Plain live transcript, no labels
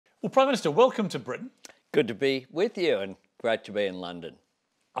Well, Prime Minister, welcome to Britain. Good to be with you and great to be in London.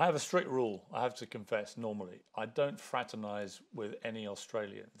 I have a strict rule, I have to confess, normally. I don't fraternise with any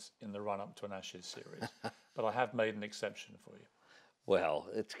Australians in the run-up to an Ashes series, but I have made an exception for you. Well,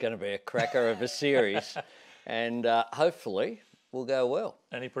 it's going to be a cracker of a series and hopefully will go well.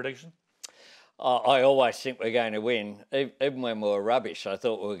 Any prediction? I always think we're going to win. Even when we were rubbish, I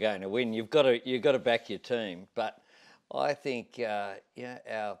thought we were going to win. You've got to back your team. But I think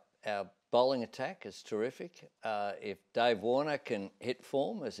our bowling attack is terrific. If Dave Warner can hit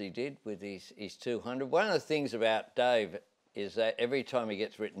form as he did with his 200, one of the things about Dave is that every time he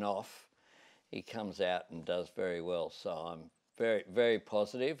gets written off, he comes out and does very well. So I'm very, very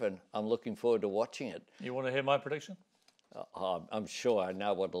positive and I'm looking forward to watching it. You want to hear my prediction? I'm be. I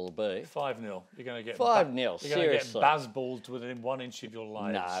know what it'll be. 5-0. You're going to get 5-0. You're Seriously. going to get Bazballed within 1 inch of your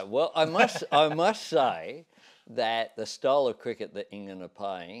lives. No. Well, I must say that the style of cricket that England are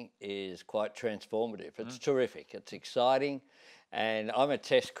playing is quite transformative. It's terrific. It's exciting, and I'm a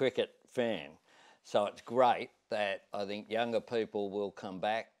Test cricket fan, so it's great that I think younger people will come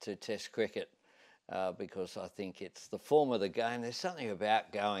back to Test cricket because I think it's the form of the game. There's something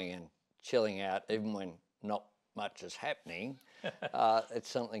about going and chilling out, even when not much is happening. It's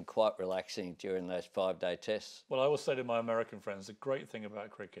something quite relaxing during those 5-day tests. Well, I always say to my American friends, the great thing about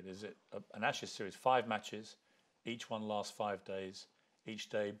cricket is an Ashes series, 5 matches, each one lasts 5 days, each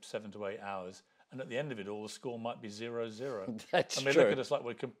day 7 to 8 hours, and at the end of it all, the score might be 0-0. That's true. Look at us like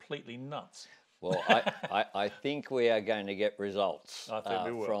we're completely nuts. Well, I think we are going to get results I think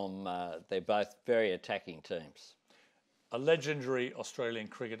we will. from, they're both very attacking teams. A legendary Australian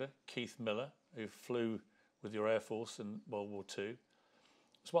cricketer, Keith Miller, who flew with your Air Force in World War II,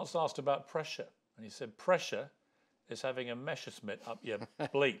 was once asked about pressure. And he said, pressure is having a Messerschmitt up your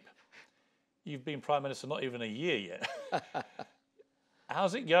bleep. You've been Prime Minister not even a year yet.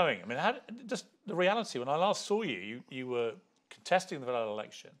 How's it going? I mean, just the reality, when I last saw you, you were contesting the federal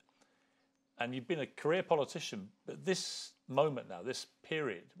election and you've been a career politician, but this moment now, this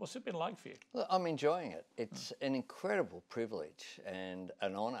period, what's it been like for you? Well, I'm enjoying it. It's an incredible privilege and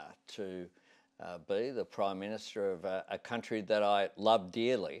an honour to be the Prime Minister of a country that I love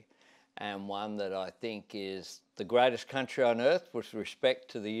dearly and one that I think is the greatest country on earth with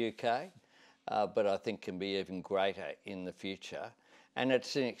respect to the UK, but I think can be even greater in the future. And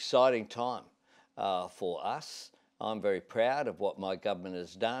it's an exciting time for us. I'm very proud of what my government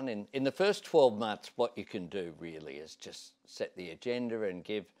has done. In the first 12 months, what you can do really is just set the agenda and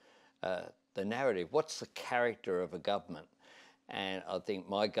give the narrative. What's the character of a government? And I think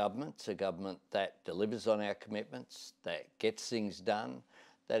my government's a government that delivers on our commitments, that gets things done,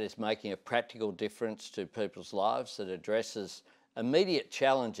 that is making a practical difference to people's lives, that addresses immediate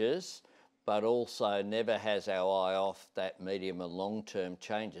challenges, but also never has our eye off that medium and long-term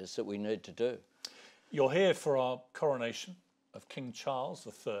changes that we need to do. You're here for our coronation of King Charles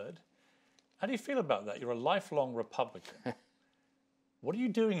III. How do you feel about that? You're a lifelong Republican. What are you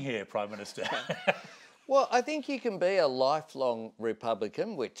doing here, Prime Minister? Well, I think you can be a lifelong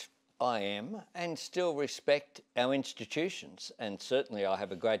Republican, which I am, and still respect our institutions. And certainly I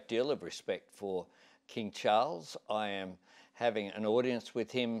have a great deal of respect for King Charles. I am having an audience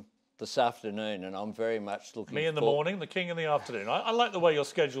with him this afternoon, and I'm very much looking Me in the morning, the King in the afternoon. I like the way your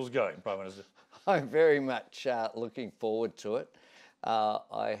schedule's going, Prime Minister. I'm very much looking forward to it.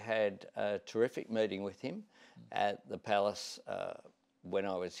 I had a terrific meeting with him at the Palace when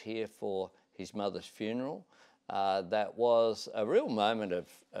I was here for his mother's funeral. That was a real moment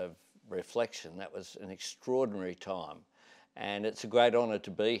of reflection. That was an extraordinary time. And it's a great honour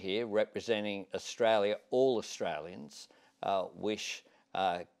to be here representing Australia. All Australians wish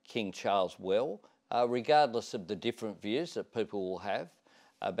King Charles well, regardless of the different views that people will have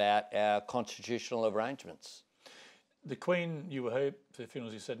about our constitutional arrangements. The Queen, you were here for the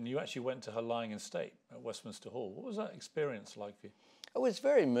funerals, you said, and you actually went to her lying in state at Westminster Hall. What was that experience like for you? It was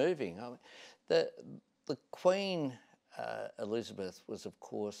very moving. I mean, the Queen Elizabeth was, of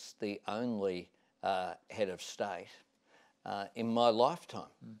course, the only head of state in my lifetime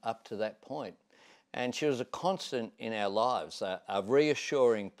up to that point. And she was a constant in our lives, a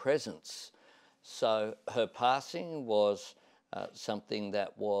reassuring presence. So her passing was something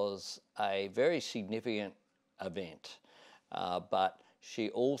that was a very significant event. But she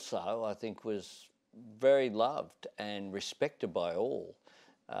also, I think, was very loved and respected by all.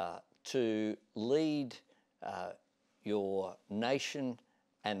 To lead your nation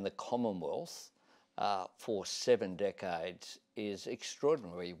and the Commonwealth for 7 decades is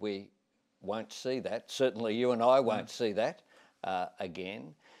extraordinary. We won't see that. Certainly you and I won't see that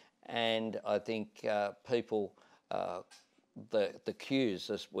again. And I think people the queues.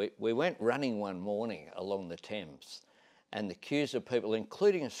 As we went running one morning along the Thames, and the queues of people,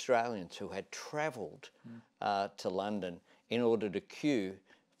 including Australians who had travelled to London in order to queue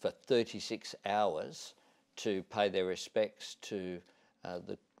for 36 hours to pay their respects to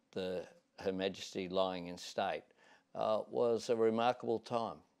Her Majesty lying in state, was a remarkable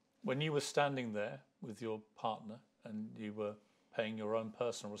time. When you were standing there with your partner and you were paying your own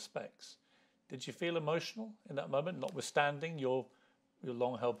personal respects, did you feel emotional in that moment, notwithstanding your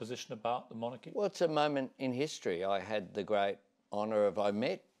long-held position about the monarchy? Well, it's a moment in history. I had the great honour of, I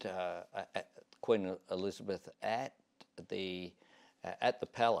met Queen Elizabeth at the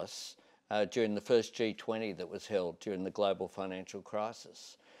palace during the first G20 that was held during the global financial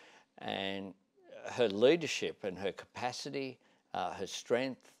crisis. And her leadership and her capacity, her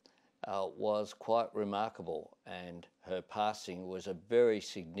strength was quite remarkable, and her passing was a very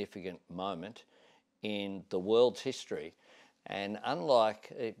significant moment in the world's history. And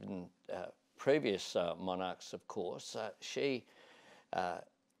unlike even previous monarchs, of course, she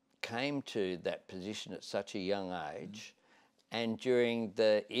came to that position at such a young age, and during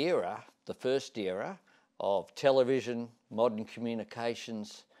the first era of television, modern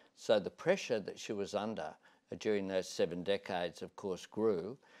communications, so the pressure that she was under during those 7 decades, of course,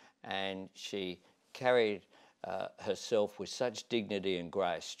 grew, and she carried herself with such dignity and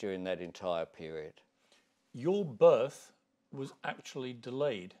grace during that entire period. Your birth was actually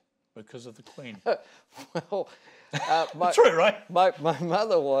delayed because of the Queen. Well, true, right? My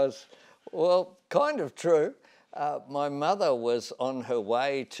mother was, well, kind of true. My mother was on her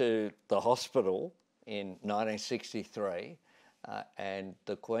way to the hospital in 1963, and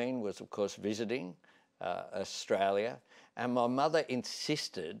the Queen was, of course, visiting Australia, and my mother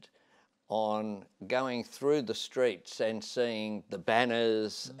insisted on going through the streets and seeing the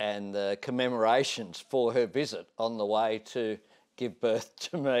banners and the commemorations for her visit on the way to give birth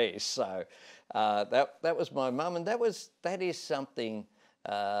to me. So that was my mum, and that is something,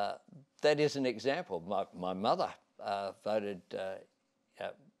 that is an example. My mother voted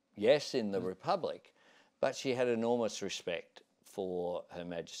yes in the Republic, but she had enormous respect for Her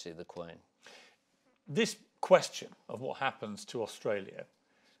Majesty the Queen. This question of what happens to Australia,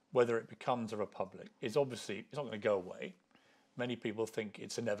 whether it becomes a republic, is obviously, it's not going to go away. Many people think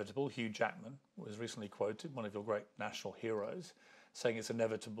it's inevitable. Hugh Jackman was recently quoted, one of your great national heroes, saying it's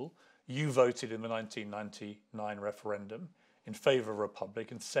inevitable. You voted in the 1999 referendum in favour of a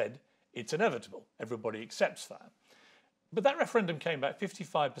republic and said it's inevitable. Everybody accepts that. But that referendum came back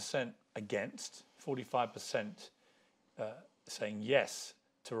 55% against, 45% saying yes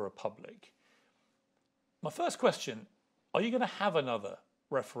to a republic. My first question, are you going to have another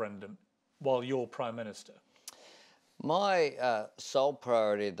referendum while you're Prime Minister? My sole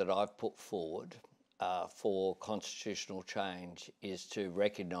priority that I've put forward for constitutional change is to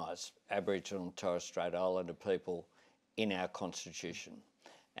recognise Aboriginal and Torres Strait Islander people in our constitution,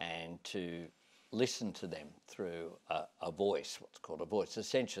 and to listen to them through a voice, what's called a voice,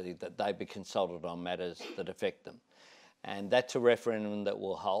 essentially that they be consulted on matters that affect them. And that's a referendum that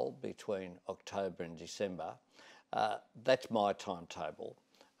will hold between October and December. That's my timetable.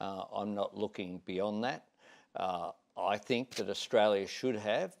 I'm not looking beyond that. I think that Australia should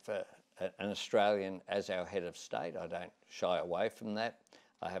have an Australian as our head of state. I don't shy away from that.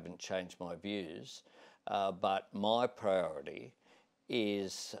 I haven't changed my views. But my priority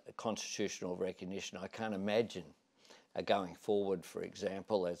is constitutional recognition. I can't imagine going forward, for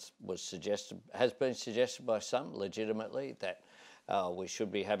example, as has been suggested by some legitimately, that we should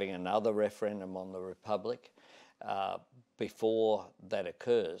be having another referendum on the Republic. Before that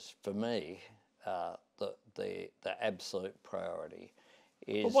occurs, for me, the absolute priority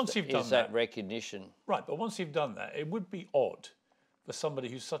is that recognition. Right, but once you've done that, it would be odd for somebody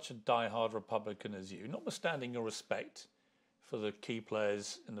who's such a die-hard Republican as you, notwithstanding your respect for the key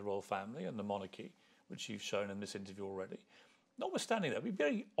players in the royal family and the monarchy, which you've shown in this interview already, notwithstanding that, it would be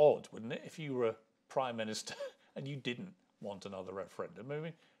very odd, wouldn't it, if you were a Prime Minister and you didn't want another referendum? I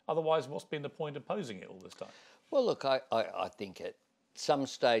mean, otherwise, what's been the point of opposing it all this time? Well, look, I think at some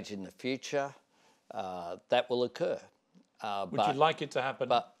stage in the future that will occur. Would you like it to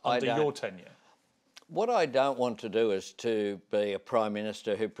happen under your tenure? What I don't want to do is to be a Prime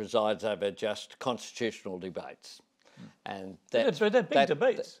Minister who presides over just constitutional debates. And they're big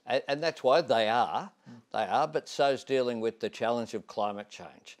debates. And that's why they are, but so's dealing with the challenge of climate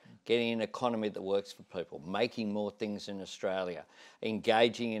change, getting an economy that works for people, making more things in Australia,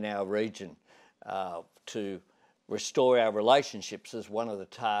 engaging in our region to restore our relationships is one of the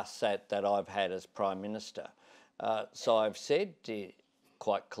tasks that I've had as Prime Minister. So I've said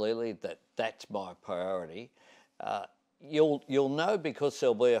quite clearly that that's my priority. you'll know because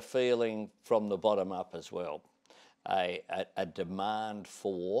there'll be a feeling from the bottom up as well, a demand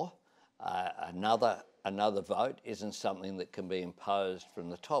for another vote isn't something that can be imposed from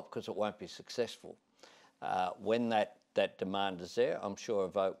the top because it won't be successful. When that demand is there, I'm sure a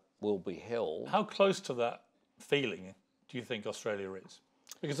vote will be held. How close to that feeling do you think Australia is?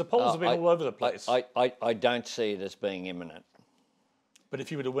 Because the polls have been all over the place. I don't see it as being imminent. But if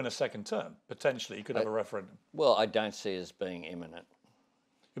you were to win a second term, potentially you could have a referendum. Well, I don't see it as being imminent.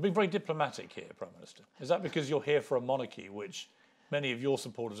 You're being very diplomatic here, Prime Minister. Is that because you're here for a monarchy, which many of your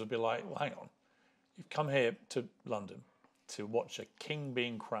supporters would be like, well, hang on, you've come here to London to watch a king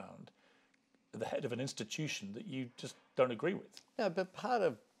being crowned at the head of an institution that you just don't agree with? No, but part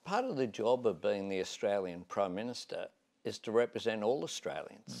of the job of being the Australian Prime Minister is to represent all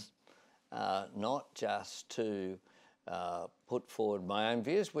Australians, not just to put forward my own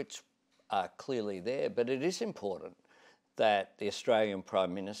views, which are clearly there, but it is important that the Australian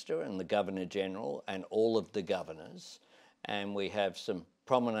Prime Minister and the Governor-General and all of the governors, and we have some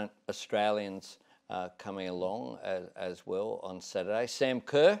prominent Australians coming along as well on Saturday. Sam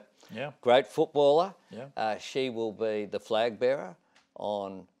Kerr, great footballer. She will be the flag bearer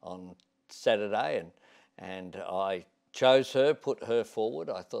on Saturday, and I chose her, put her forward.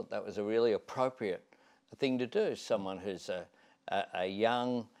 I thought that was a really appropriate thing to do. Someone who's a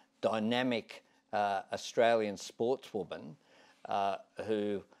young, dynamic Australian sportswoman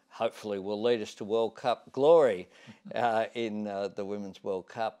who hopefully will lead us to World Cup glory in the Women's World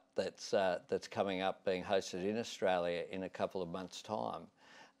Cup that's coming up, being hosted in Australia in a couple of months' time.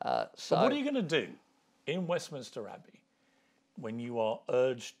 So what are you going to do in Westminster Abbey when you are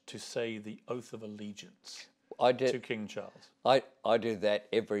urged to say the oath of allegiance to King Charles? I do that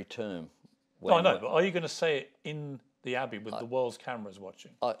every term. No, I know, but are you going to say it in the Abbey with the world's cameras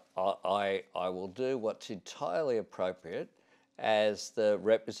watching? I will do what's entirely appropriate as the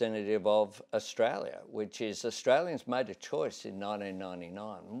representative of Australia, which is Australians made a choice in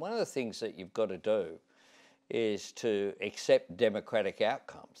 1999. And one of the things that you've got to do is to accept democratic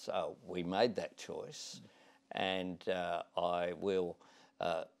outcomes. So we made that choice, and I will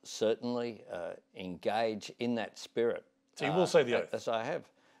certainly engage in that spirit. So you will say the oath?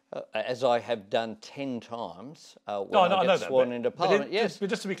 As I have done 10 times when I I know get sworn into Parliament. Yes. But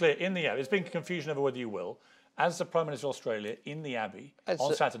just to be clear, in the Abbey, there's been confusion over whether you will. As the Prime Minister of Australia, in the Abbey,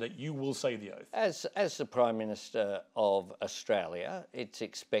 on Saturday, you will say the oath. As the Prime Minister of Australia, it's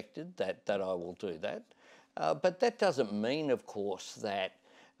expected that I will do that. But that doesn't mean, of course, that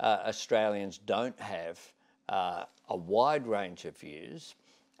Australians don't have a wide range of views.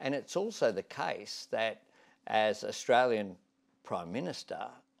 And it's also the case that as Australian Prime Minister,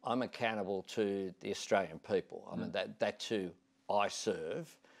 I'm accountable to the Australian people. I mean, that's who I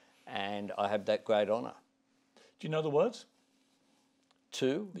serve, and I have that great honour. Do you know the words?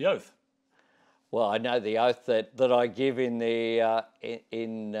 To? The oath. Well, I know the oath that I give in the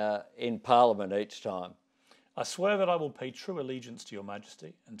in Parliament each time. I swear that I will pay true allegiance to your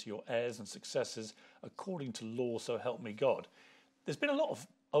Majesty and to your heirs and successors according to law, so help me God. There's been a lot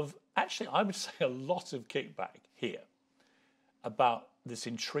of actually, I would say a lot of kickback here about this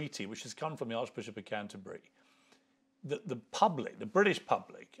entreaty, which has come from the Archbishop of Canterbury. The public, the British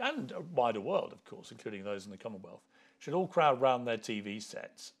public, and a wider world, of course, including those in the Commonwealth, should all crowd round their TV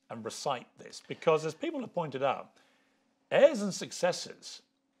sets and recite this. Because, as people have pointed out, heirs and successors,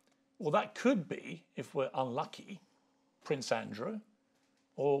 well, that could be, if we're unlucky, Prince Andrew,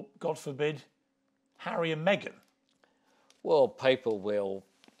 or, God forbid, Harry and Meghan. Well, people will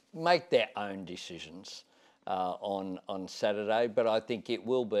make their own decisions on Saturday, but I think it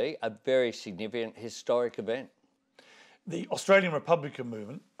will be a very significant historic event. The Australian Republican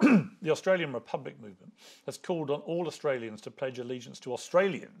movement, the Australian Republic movement, has called on all Australians to pledge allegiance to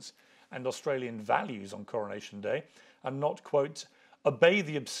Australians and Australian values on Coronation Day and not, quote, obey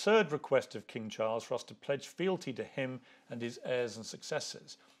the absurd request of King Charles for us to pledge fealty to him and his heirs and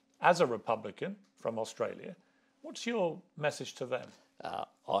successors. As a Republican from Australia, what's your message to them?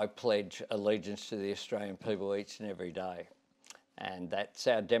 I pledge allegiance to the Australian people each and every day. And that's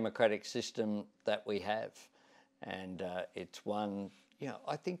our democratic system that we have. And it's one,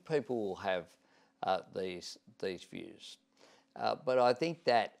 I think people will have these views. But I think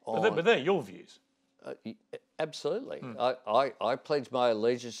that But they're your views. Absolutely. I pledge my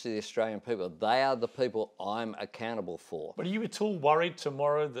allegiance to the Australian people. They are the people I'm accountable for. But are you at all worried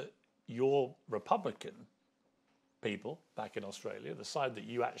tomorrow that your Republican people back in Australia, the side that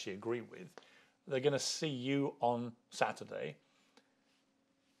you actually agree with, they're going to see you on Saturday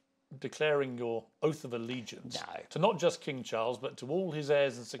declaring your oath of allegiance to not just King Charles, but to all his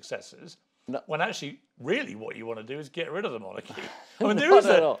heirs and successors, when actually, really what you want to do is get rid of the monarchy. I mean, it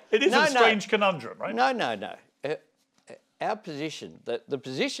is No, a strange conundrum, right? No. Our position, the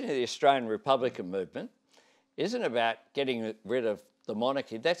position of the Australian Republican movement isn't about getting rid of the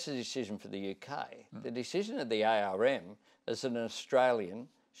monarchy. That's a decision for the UK. The decision of the ARM is that an Australian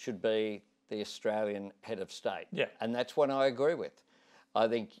should be the Australian head of state. Yeah. And that's what I agree with. I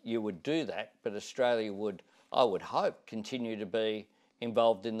think you would do that, but Australia would, I would hope, continue to be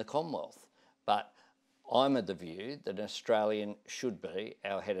involved in the Commonwealth. But I'm of the view that an Australian should be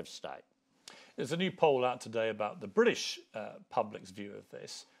our head of state. There's a new poll out today about the British public's view of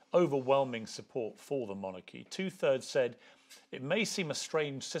this. Overwhelming support for the monarchy. 2/3 said it may seem a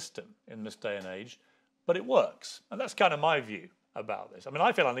strange system in this day and age, but it works. And that's kind of my view about this. I mean,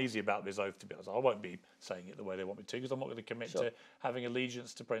 I feel uneasy about this oath, to be honest. I won't be saying it the way they want me to, because I'm not going to commit to having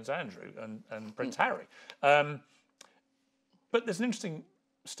allegiance to Prince Andrew and Prince Harry. But there's an interesting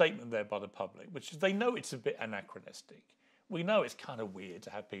statement there by the public, which is they know it's a bit anachronistic. We know it's kind of weird to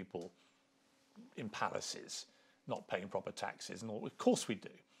have people in palaces not paying proper taxes and all. Of course we do.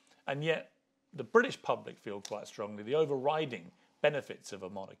 And yet the British public feel quite strongly the overriding benefits of a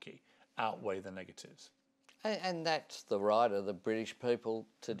monarchy outweigh the negatives. And that's the right of the British people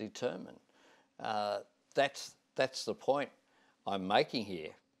to determine. That's the point I'm making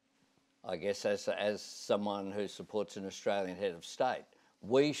here, I guess, as someone who supports an Australian head of state.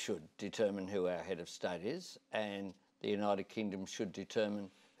 We should determine who our head of state is, and the United Kingdom should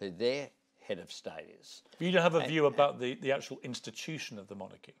determine who their head of state is. But you don't have a view about the actual institution of the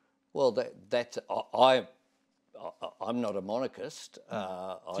monarchy? Well, I'm not a monarchist.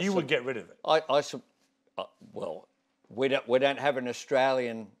 So you would get rid of it? Well, we don't have an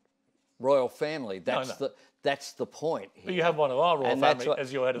Australian royal family. That's the point here. But you have one of our royal family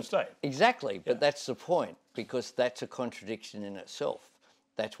as your head of state. Exactly, but that's the point, because that's a contradiction in itself.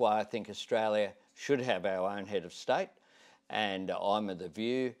 That's why I think Australia should have our own head of state, and I'm of the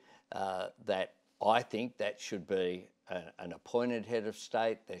view that I think that should be an appointed head of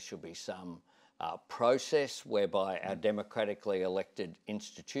state. There should be some process whereby our democratically elected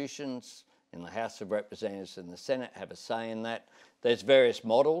institutions in the House of Representatives and the Senate have a say in that. There's various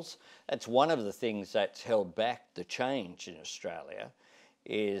models. That's one of the things that's held back the change in Australia,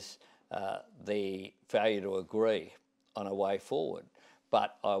 is the failure to agree on a way forward.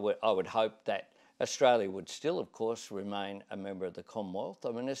 But I would hope that Australia would still, of course, remain a member of the Commonwealth.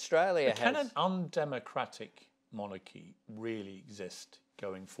 I mean, Australia has... Can an undemocratic monarchy really exist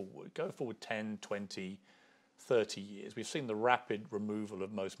going forward? Go forward 10, 20, 30 years. We've seen the rapid removal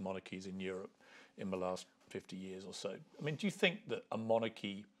of most monarchies in Europe in the last 50 years or so. I mean, do you think that a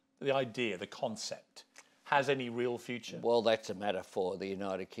monarchy, the idea, the concept, has any real future? Well, that's a matter for the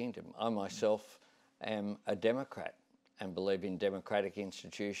United Kingdom. I myself am a Democrat and believe in democratic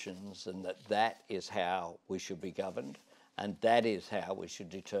institutions, and that is how we should be governed, and that is how we should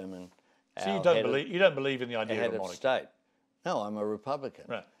determine So you don't believe in the idea of a monarchy? State. No, I'm a Republican.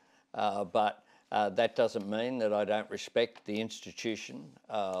 Right. But that doesn't mean that I don't respect the institution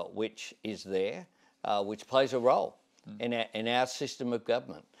which is there, which plays a role in our system of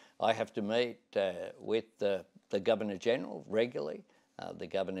government. I have to meet with the Governor-General regularly. The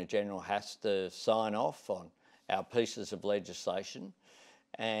Governor-General has to sign off on our pieces of legislation,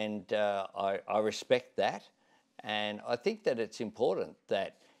 and I respect that. And I think that it's important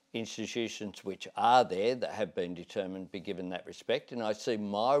that institutions which are there, that have been determined, be given that respect. And I see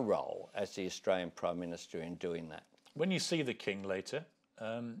my role as the Australian Prime Minister in doing that. When you see the King later,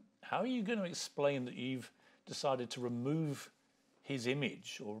 how are you going to explain that you've decided to remove his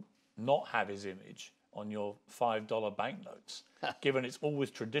image or not have his image on your $5 banknotes, given it's always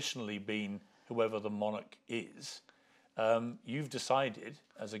traditionally been whoever the monarch is? You've decided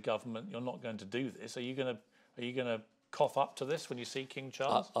as a government you're not going to do this. Are you going to cough up to this when you see King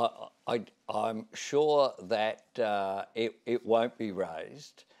Charles? I'm sure that it won't be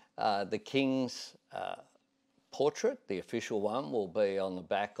raised. The King's portrait, the official one, will be on the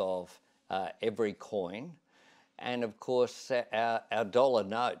back of every coin. And of course, our dollar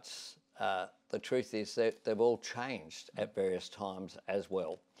notes, the truth is that they've all changed at various times as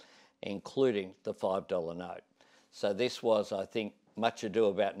well, including the $5 note. So this was, I think, much ado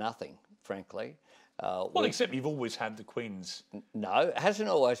about nothing, frankly. Well, except you've always had the Queen's. No, it hasn't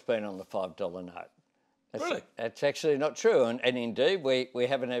always been on the $5 note. Really? That's actually not true. And indeed, we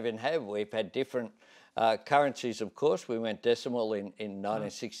haven't even had. We've had different currencies, of course. We went decimal in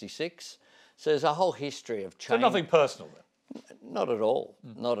 1966. So there's a whole history of change. So nothing personal then? Not at all.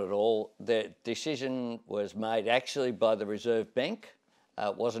 Not at all. The decision was made actually by the Reserve Bank.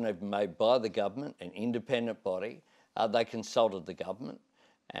 It wasn't even made by the government, an independent body. They consulted the government.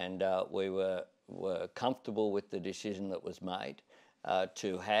 and we were comfortable with the decision that was made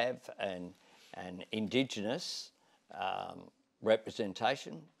to have an Indigenous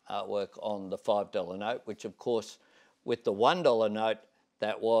representation artwork on the $5 note, which of course with the $1 note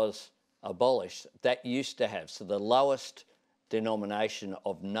that was abolished, that used to have, so the lowest denomination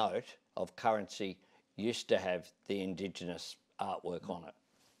of note, of currency, used to have the Indigenous artwork on it.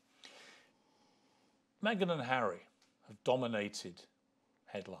 Meghan and Harry have dominated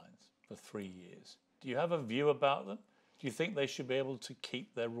headlines for 3 years. Do you have a view about them? Do you think they should be able to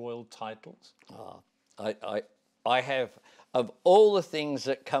keep their royal titles? I have, of all the things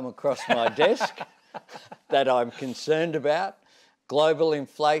that come across my desk that I'm concerned about, global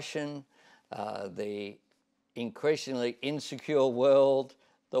inflation, the increasingly insecure world,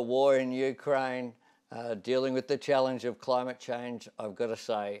 the war in Ukraine, dealing with the challenge of climate change, I've got to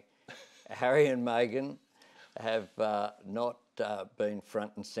say, Harry and Meghan have not been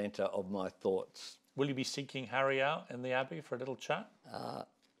front and centre of my thoughts. Will you be seeking Harry out in the Abbey for a little chat?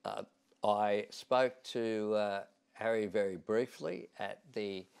 I spoke to Harry very briefly at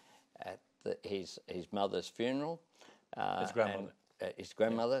his mother's funeral. His grandmother. His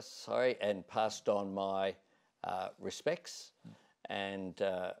grandmother, sorry, and passed on my respects. And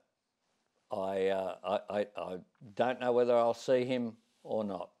I don't know whether I'll see him or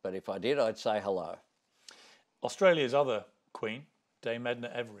not, but if I did, I'd say hello. Australia's other queen, Dame Edna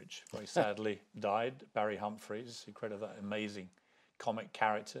Everage, very sadly died. Barry Humphries, who created that amazing comic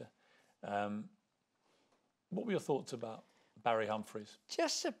character. What were your thoughts about Barry Humphries?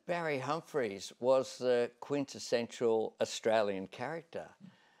 Just that Barry Humphries was the quintessential Australian character.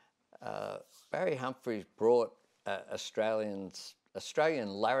 Barry Humphries brought Australian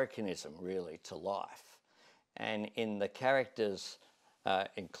larrikinism really to life. And in the characters,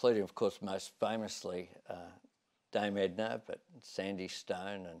 including, of course, most famously Dame Edna, but Sandy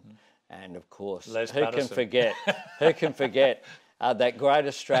Stone and of course, who can forget that great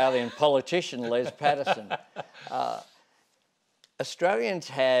Australian politician, Les Patterson. Australians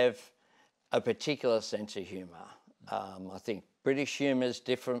have a particular sense of humour. I think British humour is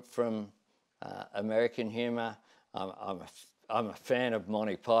different from American humour. I'm a fan of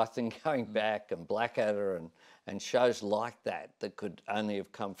Monty Python going back, and Blackadder and shows like that could only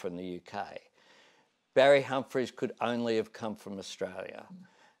have come from the UK. Barry Humphries could only have come from Australia.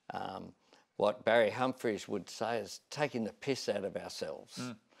 What Barry Humphries would say is taking the piss out of ourselves.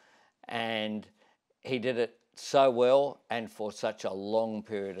 And he did it so well and for such a long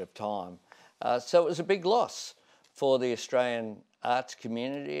period of time. So it was a big loss for the Australian arts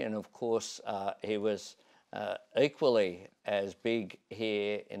community, and of course he was equally as big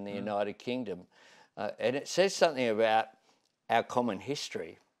here in the United Kingdom. And it says something about our common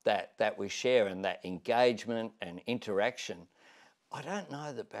history that we share, and that engagement and interaction. I don't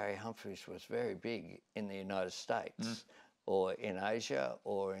know that Barry Humphries was very big in the United States or in Asia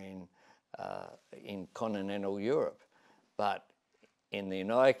or in continental Europe, but in the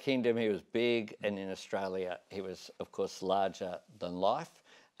United Kingdom he was big, and in Australia he was, of course, larger than life,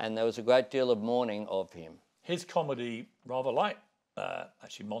 and there was a great deal of mourning of him. His comedy, rather light,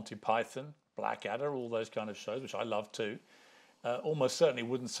 actually Monty Python, Blackadder, all those kind of shows, which I love too, almost certainly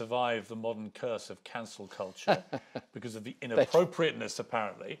wouldn't survive the modern curse of cancel culture because of the inappropriateness,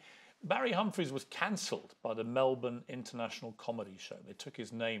 apparently. Barry Humphries was cancelled by the Melbourne International Comedy Show. They took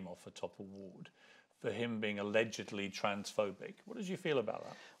his name off the top award for him being allegedly transphobic. What did you feel about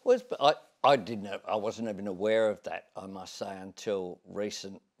that? Well, I wasn't even aware of that, I must say, until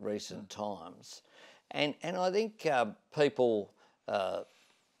recent times. And I think people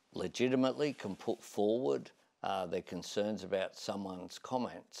legitimately can put forward their concerns about someone's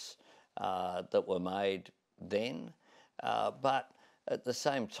comments that were made then. But at the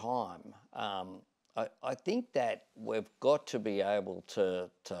same time, I think that we've got to be able to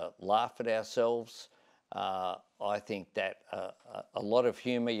laugh at ourselves. I think that a lot of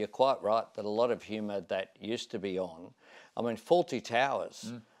humour, you're quite right, that a lot of humour that used to be on, I mean, Fawlty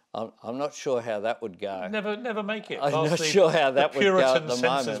Towers, I'm not sure how that would go. Never make it. I'm not sure how that would go at the Puritan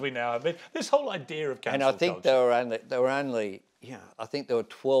senses moment. we now have. This whole idea of cancel And I think culture. there were only, I think there were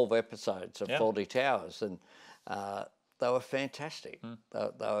 12 episodes of Fawlty Towers, and they were fantastic. They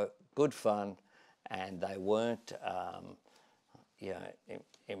were good fun, and they weren't,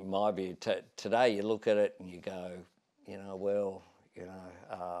 in my view, today you look at it and you go,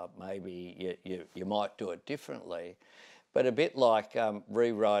 maybe you might do it differently. But a bit like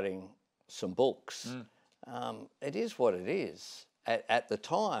rewriting some books, it is what it is at the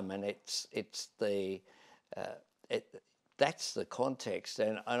time, and that's the context.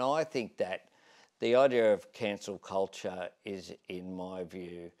 And I think that the idea of cancel culture is, in my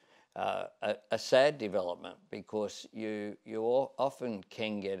view, a sad development, because you often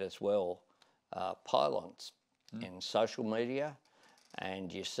can get as well pylons in social media,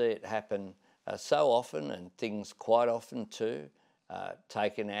 and you see it happen so often, and things quite often too,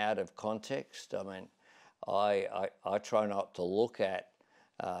 taken out of context. I mean, I try not to look at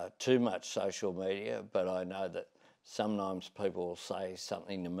too much social media, but I know that sometimes people will say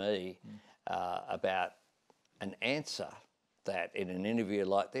something to me about an answer that in an interview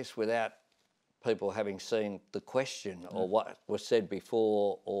like this, without people having seen the question or what was said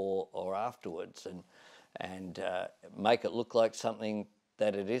before or afterwards, and make it look like something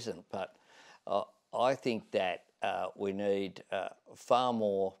that it isn't. But I think that we need far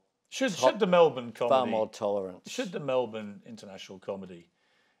more. Should the Melbourne Comedy, far more tolerance. Should the Melbourne International Comedy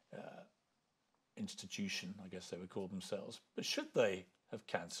Institution, I guess they would call themselves, but should they have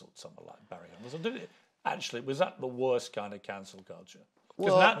cancelled someone like Barry Humphries? Or did it actually, was that the worst kind of cancel culture?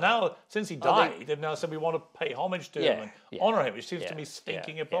 Because now, since he died, they've now said we want to pay homage to him and honour him, which seems to me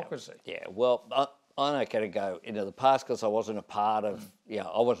stinking hypocrisy. Well, I'm not going to go into the past because I wasn't a part of,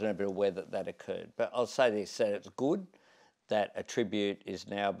 I wasn't able to aware that occurred. But I'll say this, that it's good that a tribute is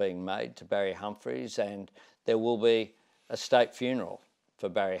now being made to Barry Humphries, and there will be a state funeral for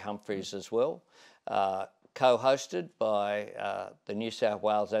Barry Humphries as well, co-hosted by the New South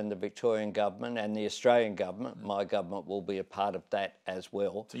Wales and the Victorian government and the Australian government. My government will be a part of that as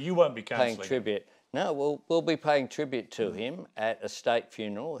well. So you won't be cancelling paying tribute. No, we'll be paying tribute to him at a state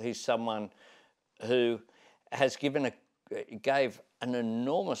funeral. He's someone who has gave an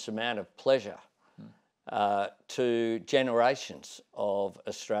enormous amount of pleasure to generations of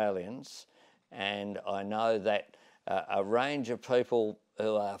Australians, and I know that a range of people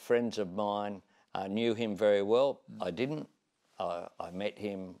who are friends of mine knew him very well. I didn't. I met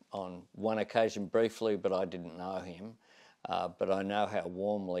him on one occasion briefly, but I didn't know him. But I know how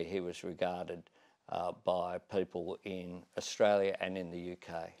warmly he was regarded by people in Australia and in the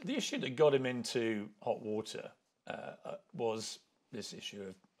UK. The issue that got him into hot water was this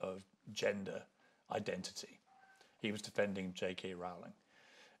issue of gender identity. He was defending J.K. Rowling.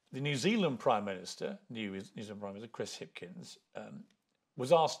 The New Zealand Prime Minister, Chris Hipkins,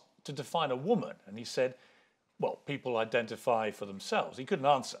 was asked to define a woman, and he said, well, people identify for themselves. He couldn't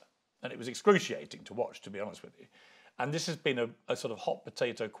answer, and it was excruciating to watch, to be honest with you. And this has been a sort of hot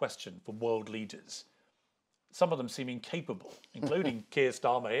potato question for world leaders. Some of them seem incapable, including Keir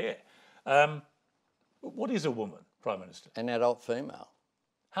Starmer here. What is a woman, Prime Minister? An adult female.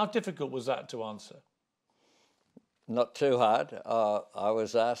 How difficult was that to answer? Not too hard. I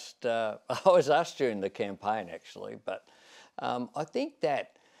was asked. I was asked during the campaign, actually. But I think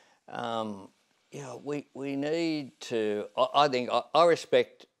that we need to. I think I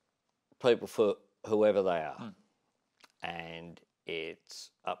respect people for whoever they are, and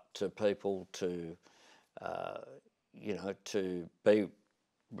it's up to people to to be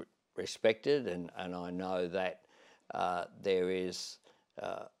respected. And I know that there is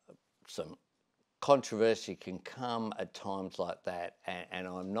some controversy can come at times like that, and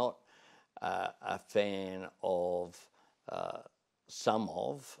I'm not a fan of some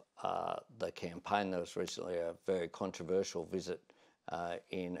of the campaign. There was recently a very controversial visit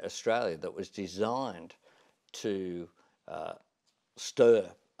in Australia that was designed to stir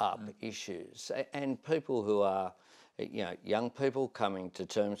up issues, and people who are, young people coming to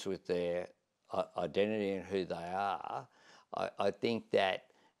terms with their identity and who they are. I think that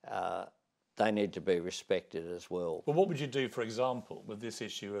they need to be respected as well. But what would you do, for example, with this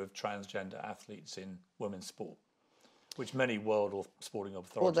issue of transgender athletes in women's sport, which many world sporting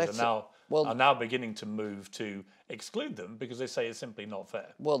authorities are now beginning to move to exclude them because they say it's simply not fair?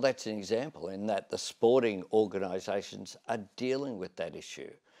 Well, that's an example in that the sporting organisations are dealing with that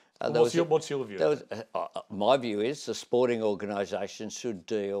issue. What's your view? My view is the sporting organisations should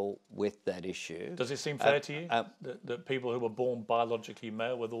deal with that issue. Does it seem fair to you that people who were born biologically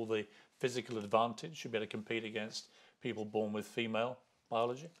male with all the physical advantage should be able to compete against people born with female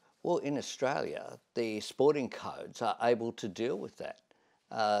biology? Well, in Australia, the sporting codes are able to deal with that,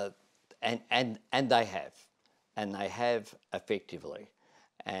 and they have effectively,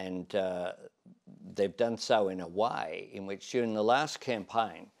 and they've done so in a way in which during the last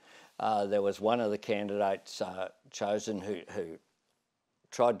campaign, there was one of the candidates chosen who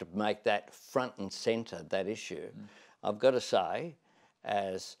tried to make that front and centre, that issue. I've got to say,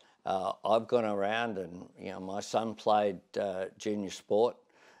 as I've gone around and, my son played junior sport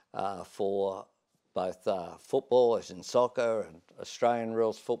for both football, as in soccer, and Australian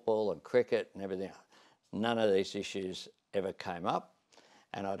rules football and cricket and everything. None of these issues ever came up.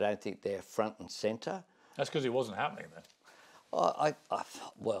 and I don't think they're front and centre. That's because it wasn't happening then.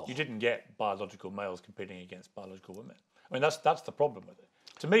 Well, you didn't get biological males competing against biological women. I mean, that's the problem with it.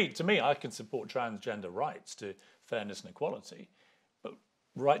 To me, I can support transgender rights to fairness and equality, but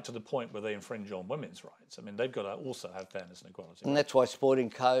right to the point where they infringe on women's rights. I mean, they've got to also have fairness and equality. And that's why sporting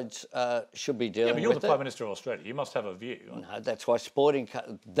codes should be dealing with it. Yeah, but you're the Prime Minister of Australia. You must have a view. No, that's why sporting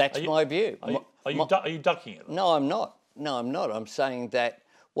codes... That's my view. Are you ducking it? No, I'm not. No, I'm not. I'm saying that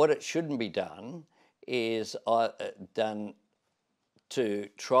what it shouldn't be done is done to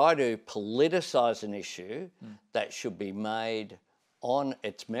try to politicise an issue that should be made on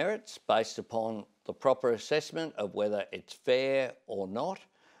its merits based upon the proper assessment of whether it's fair or not,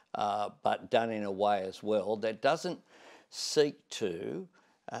 but done in a way as well that doesn't seek to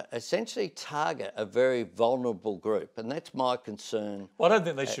essentially target a very vulnerable group. And that's my concern. Well, I don't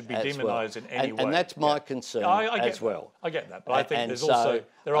think they should be demonised in any way. And that's my concern as well. I get that, but I think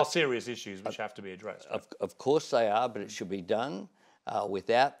there are serious issues which have to be addressed. Right? Of course they are, but it should be done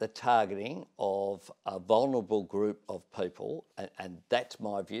without the targeting of a vulnerable group of people, and that's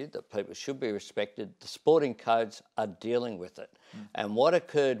my view, that people should be respected. The sporting codes are dealing with it. And what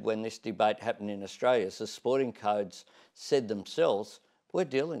occurred when this debate happened in Australia is the sporting codes said themselves, we're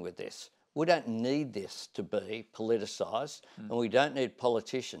dealing with this. We don't need this to be politicised, and we don't need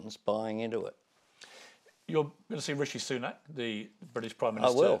politicians buying into it. You're going to see Rishi Sunak, the British Prime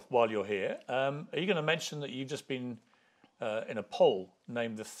Minister, while you're here. Are you going to mention that you've just been in a poll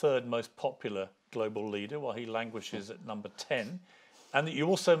named the third most popular global leader while he languishes at number 10, and that you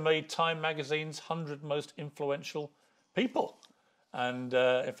also made Time magazine's 100 most influential people? And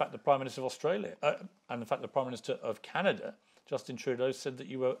in fact, the Prime Minister of Australia, and in fact, the Prime Minister of Canada, Justin Trudeau, said that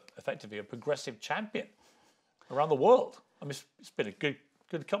you were effectively a progressive champion around the world. I mean, it's been a good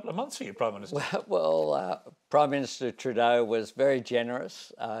couple of months for you, Prime Minister. Well, Prime Minister Trudeau was very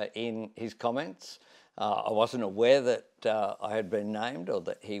generous in his comments. I wasn't aware that I had been named or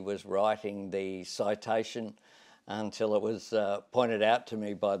that he was writing the citation until it was pointed out to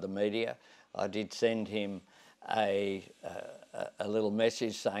me by the media. I did send him a little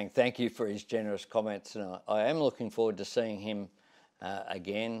message saying thank you for his generous comments, and I am looking forward to seeing him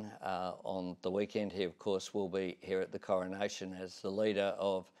again on the weekend. He, of course, will be here at the coronation as the leader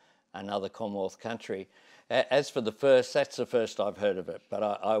of another Commonwealth country. As for the first, that's the first I've heard of it, but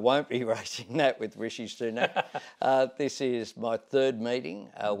I won't be raising that with Rishi Sunak. This is my third meeting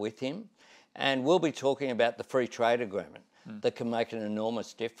with him, and we'll be talking about the free trade agreement that can make an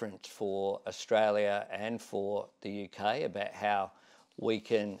enormous difference for Australia and for the UK, about how we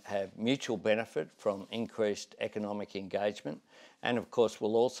can have mutual benefit from increased economic engagement. And of course,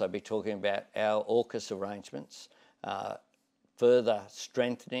 we'll also be talking about our AUKUS arrangements, further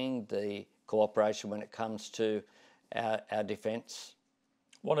strengthening the cooperation when it comes to our defence.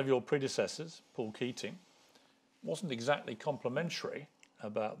 One of your predecessors, Paul Keating, wasn't exactly complimentary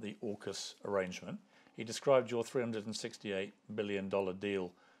about the AUKUS arrangement. He described your $368 billion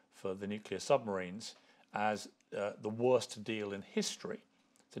deal for the nuclear submarines as the worst deal in history.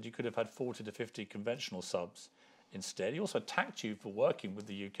 Said you could have had 40 to 50 conventional subs instead. He also attacked you for working with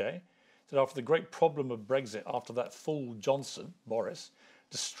the UK. Said after the great problem of Brexit, after that fool Johnson, Boris,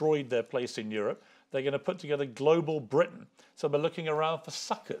 destroyed their place in Europe, they're going to put together global Britain. So they're looking around for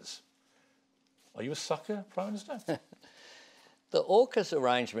suckers. Are you a sucker, Prime Minister? The AUKUS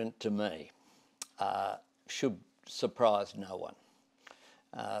arrangement, to me, should surprise no one.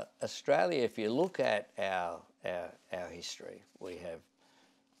 Australia, if you look at our history, we have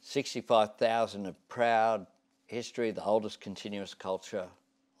 65,000 of proud history. The oldest continuous culture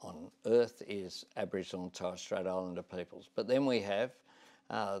on earth is Aboriginal and Torres Strait Islander peoples. But then we have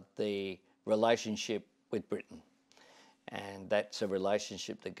the relationship with Britain, and that's a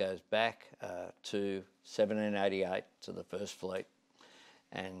relationship that goes back to 1788, to the First Fleet.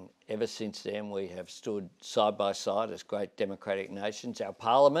 And ever since then, we have stood side by side as great democratic nations. Our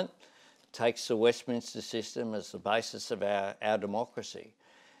parliament takes the Westminster system as the basis of our democracy.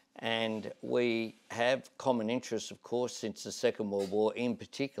 And we have common interests, of course, since the Second World War, in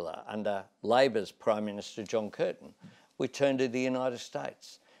particular, under Labor's Prime Minister John Curtin. We turned to the United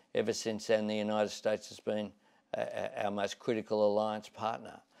States. Ever since then, the United States has been our most critical alliance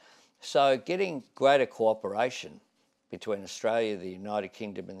partner. So getting greater cooperation between Australia, the United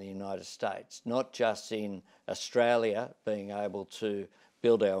Kingdom and the United States, not just in Australia being able to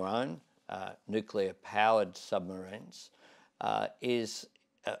build our own nuclear-powered submarines, is,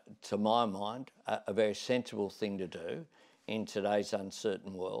 to my mind, a very sensible thing to do in today's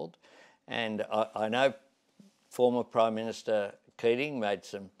uncertain world. And I know former Prime Minister Keating made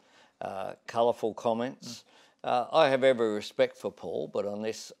some colourful comments I have every respect for Paul, but on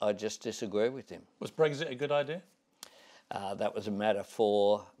this I just disagree with him. Was Brexit a good idea? That was a matter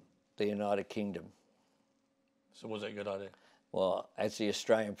for the United Kingdom. So was it a good idea? Well, as the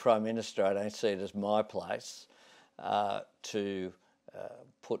Australian Prime Minister, I don't see it as my place to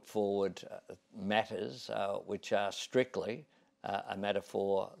put forward matters which are strictly a matter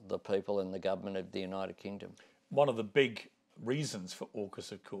for the people and the government of the United Kingdom. One of the big reasons for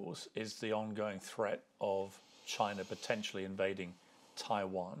AUKUS, of course, is the ongoing threat of China potentially invading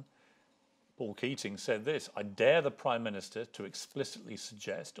Taiwan. Paul Keating said this: "I dare the Prime Minister to explicitly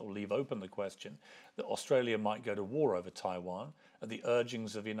suggest or leave open the question that Australia might go to war over Taiwan at the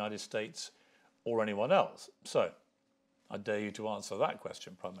urgings of the United States or anyone else." So, I dare you to answer that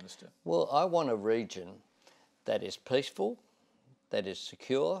question, Prime Minister. Well, I want a region that is peaceful, that is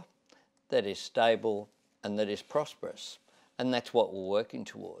secure, that is stable, and that is prosperous. And that's what we're working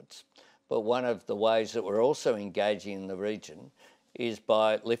towards. But one of the ways that we're also engaging in the region is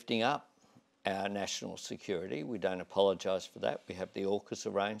by lifting up our national security. We don't apologise for that. We have the AUKUS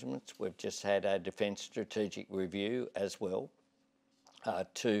arrangements. We've just had our Defence Strategic Review as well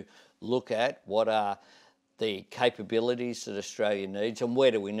to look at what are the capabilities that Australia needs and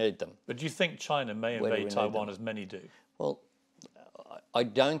where do we need them. But do you think China may invade Taiwan as many do? Well, I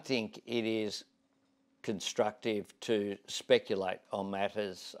don't think it is constructive to speculate on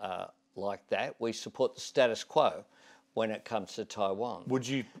matters like that. We support the status quo when it comes to Taiwan. Would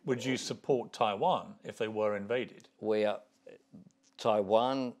you support Taiwan if they were invaded?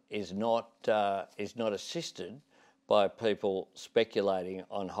 Taiwan is not assisted by people speculating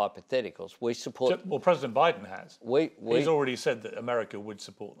on hypotheticals. We support. Well, President Biden has. He's already said that America would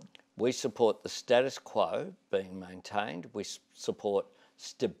support them. We support the status quo being maintained. We support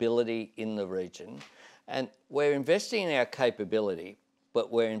stability in the region. And we're investing in our capability,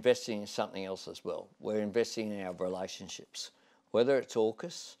 but we're investing in something else as well. We're investing in our relationships, whether it's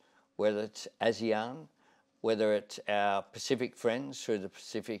AUKUS, whether it's ASEAN, whether it's our Pacific friends through the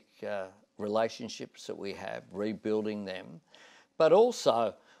Pacific relationships that we have, rebuilding them. But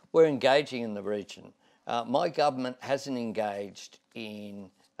also, we're engaging in the region. My government hasn't engaged in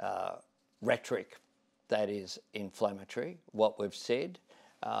rhetoric that is inflammatory. What we've said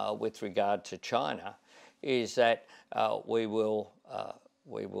with regard to China is that we will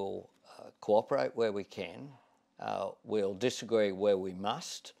cooperate where we can, we'll disagree where we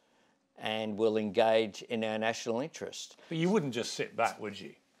must, and we'll engage in our national interest. But you wouldn't just sit back, would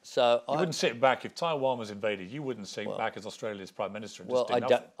you? So you wouldn't sit back if Taiwan was invaded. You wouldn't sit back as Australia's Prime Minister and just do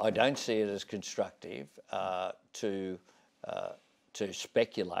nothing. I don't see it as constructive to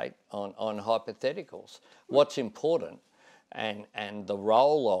speculate on hypotheticals. What's important and the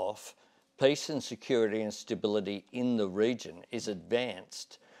role of peace and security and stability in the region is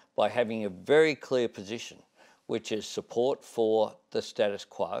advanced by having a very clear position, which is support for the status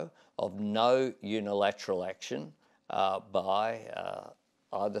quo of no unilateral action by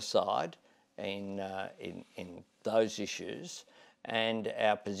either side in those issues. And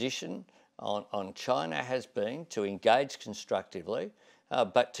our position on China has been to engage constructively,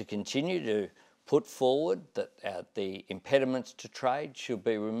 but to continue to put forward that the impediments to trade should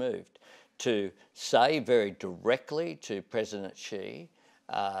be removed, to say very directly to President Xi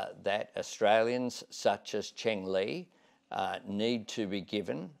that Australians such as Cheng Li need to be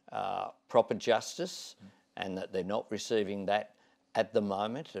given proper justice and that they're not receiving that at the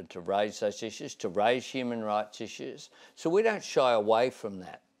moment, and to raise those issues, to raise human rights issues. So we don't shy away from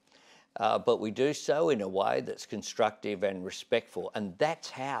that, but we do so in a way that's constructive and respectful, and that's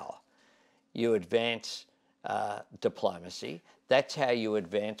how you advance diplomacy. That's how you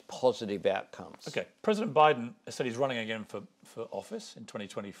advance positive outcomes. Okay, President Biden said he's running again for office in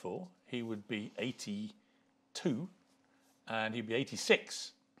 2024. He would be 82 and he'd be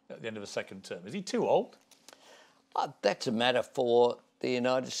 86 at the end of a second term. Is he too old? That's a matter for the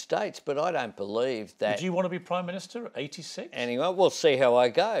United States, but I don't believe that... Do you want to be Prime Minister at 86? Anyway, we'll see how I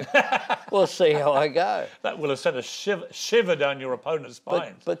go. We'll see how I go. That will have sent a shiver down your opponent's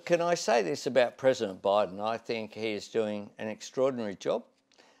spine. But can I say this about President Biden? I think he is doing an extraordinary job.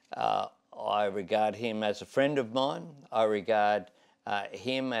 I regard him as a friend of mine. I regard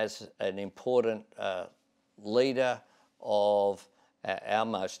him as an important leader of our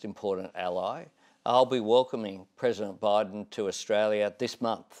most important ally. I'll be welcoming President Biden to Australia this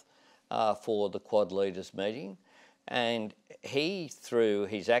month for the Quad Leaders meeting. And he, through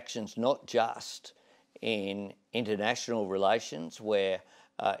his actions, not just in international relations, where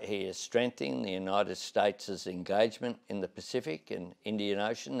he is strengthening the United States' engagement in the Pacific and Indian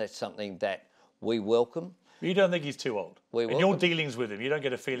Ocean, that's something that we welcome, But you don't think he's too old? We In your dealings with him, you don't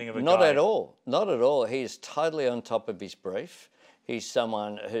get a feeling of a Not guy... at all. Not at all. He's totally on top of his brief. He's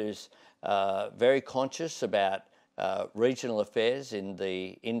someone who's very conscious about regional affairs in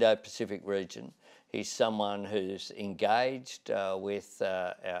the Indo-Pacific region. He's someone who's engaged with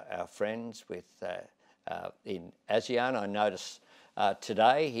our friends in ASEAN. I notice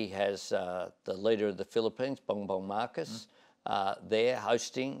today he has the leader of the Philippines, Bongbong Marcos, there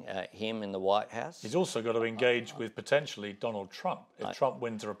hosting him in the White House. He's also got to engage with potentially Donald Trump if Trump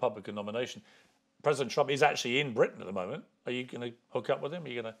wins the Republican nomination. President Trump is actually in Britain at the moment. Are you going to hook up with him? Are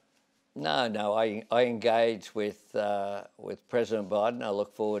you going to... No. I engage with President Biden. I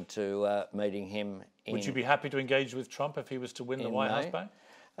look forward to meeting him. Would you be happy to engage with Trump if he was to win the White House back?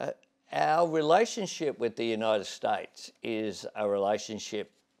 Our relationship with the United States is a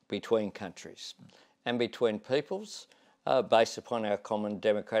relationship between countries and between peoples based upon our common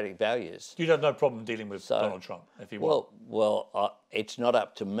democratic values. You'd have no problem dealing with Donald Trump if he won? Well, it's not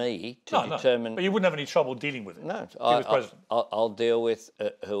up to me to determine... No, but you wouldn't have any trouble dealing with him No, if he was president? I'll deal with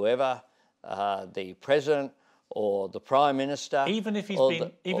whoever, the president or the prime minister, even if he's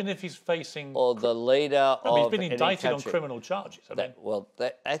if he's facing, or the leader of he's been indicted any on criminal charges.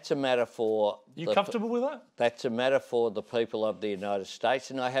 That's a matter for. Are you comfortable with that? That's a matter for the people of the United States,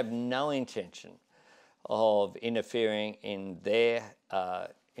 and I have no intention of interfering in their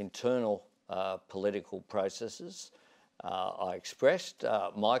internal political processes. I expressed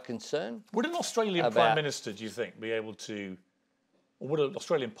my concern. Would an Australian Prime Minister, do you think, be able to, or would an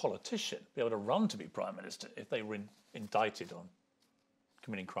Australian politician be able to run to be Prime Minister if they were indicted on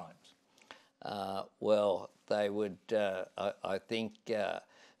committing crimes? Well, they would, I think,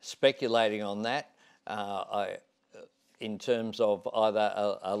 speculating on that, in terms of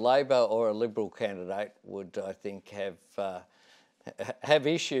either a Labor or a Liberal candidate would, I think, have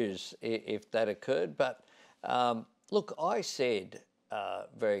issues if that occurred. But look, I said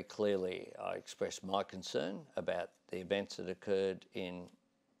very clearly, I expressed my concern about the events that occurred in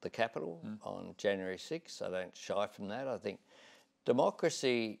the capital on January 6th. I don't shy from that. I think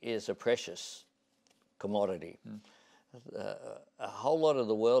democracy is a precious commodity. A whole lot of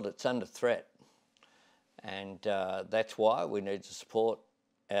the world, it's under threat. And that's why we need to support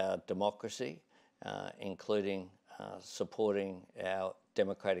our democracy, including supporting our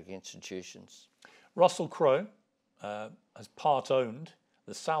democratic institutions. Russell Crowe has part-owned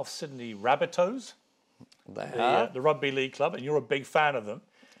the South Sydney Rabbitohs, the rugby league club, and you're a big fan of them.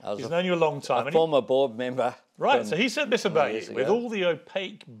 He's known you a long time. A former board member. Right, so he said this about you. With all the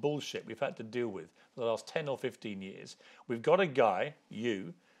opaque bullshit we've had to deal with for the last 10 or 15 years, we've got a guy,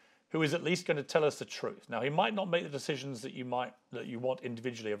 you, who is at least going to tell us the truth. Now, he might not make the decisions that you want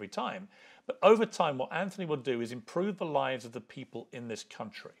individually every time, but over time, what Anthony will do is improve the lives of the people in this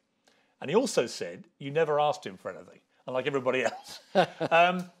country. And he also said you never asked him for anything, unlike everybody else.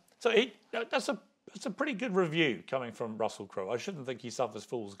 That's a pretty good review coming from Russell Crowe. I shouldn't think he suffers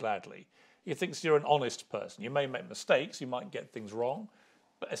fools gladly. He thinks you're an honest person. You may make mistakes, you might get things wrong,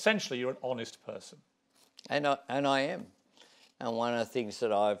 but essentially you're an honest person. And I am. And one of the things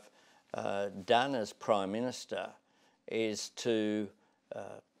that I've done as Prime Minister is to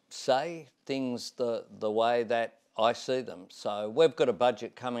say things the way that I see them. So we've got a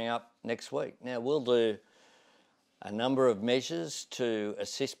budget coming up next week. Now, we'll do a number of measures to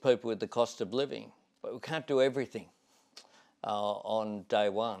assist people with the cost of living, but we can't do everything on day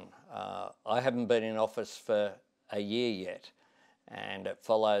one. I haven't been in office for a year yet, and it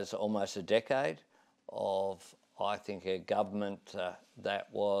follows almost a decade of, I think, a government that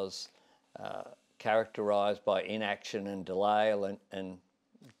was characterised by inaction and delay and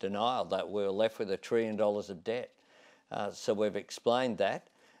denial, that we were left with $1 trillion of debt. So we've explained that,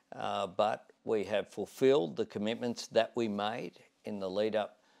 but we have fulfilled the commitments that we made in the lead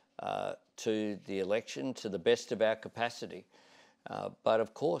up to the election to the best of our capacity. But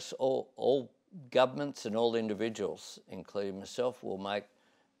of course, all governments and all individuals, including myself, will make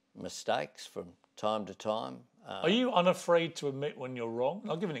mistakes from time to time. Are you unafraid to admit when you're wrong?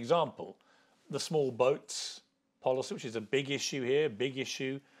 I'll give an example. The small boats policy, which is a big issue here, big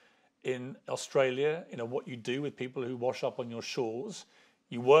issue in Australia, what you do with people who wash up on your shores.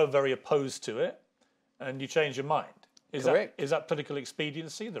 You were very opposed to it and you changed your mind. Correct. Is that political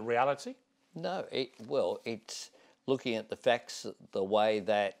expediency, the reality? No, it's looking at the facts the way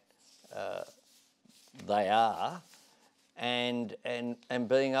that they are and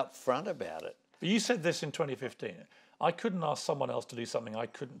being upfront about it. But you said this in 2015. I couldn't ask someone else to do something I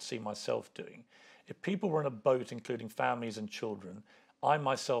couldn't see myself doing. If people were in a boat, including families and children, I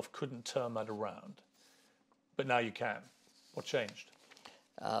myself couldn't turn that around. But now you can. What changed?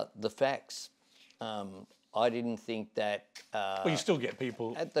 The facts. I didn't think that. Well, you still get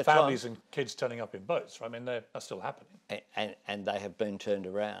people, at the families and kids turning up in boats. Right? I mean, that's still happening. And they have been turned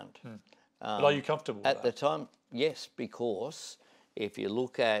around. But are you comfortable with At that? the time, yes, because if you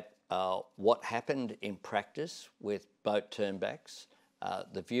look at what happened in practice with boat turnbacks,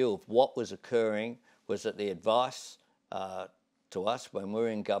 the view of what was occurring was that the advice to us when we were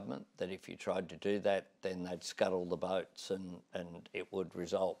in government that if you tried to do that, then they'd scuttle the boats and it would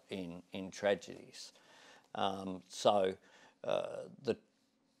result in tragedies. So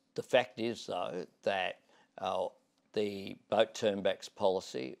the fact is, though, that the boat turnbacks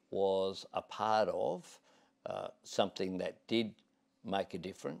policy was a part of something that did make a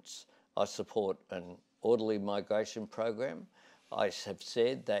difference. I support an orderly migration program. I have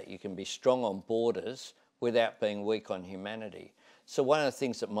said that you can be strong on borders without being weak on humanity. So one of the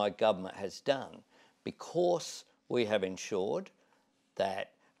things that my government has done, because we have ensured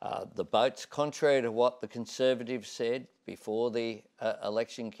that the boats, contrary to what the Conservatives said before the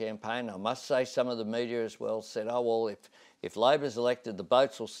election campaign, I must say some of the media as well said, oh, well, if Labor's elected, the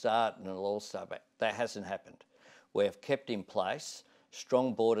boats will start and it'll all start back. That hasn't happened. We have kept in place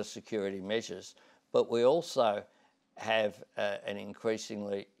strong border security measures, but we also have an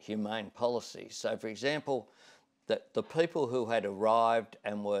increasingly humane policy. So, for example, that the people who had arrived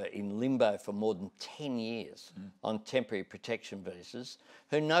and were in limbo for more than 10 years on temporary protection visas,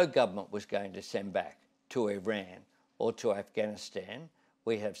 who no government was going to send back to Iran or to Afghanistan,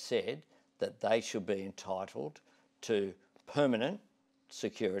 we have said that they should be entitled to permanent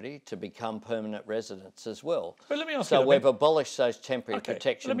security to become permanent residents as well. But let me ask so you, we've abolished those temporary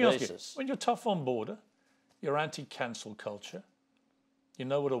protection visas. Ask you, when you're tough on border, you're anti-cancel culture, you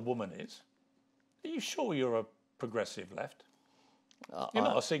know what a woman is, are you sure you're a progressive left? You're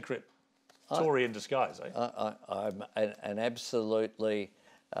not a secret Tory in disguise, eh? I'm an absolutely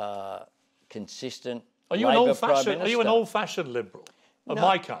consistent Are you Labor an old-fashioned? Prime Are you an Minister. old-fashioned liberal of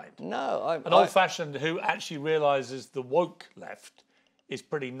my kind? No, An old-fashioned who actually realises the woke left is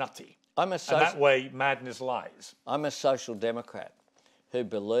pretty nutty. I'm a and that way madness lies. I'm a social democrat who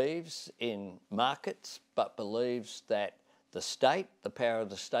believes in markets, but believes that the state, the power of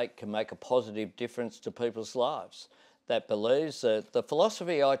the state, can make a positive difference to people's lives. That believes that the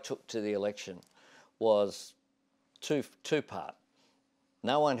philosophy I took to the election was two-part.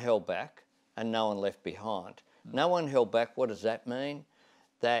 No one held back and no one left behind. No one held back, what does that mean?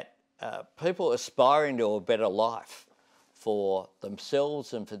 That people aspiring to a better life for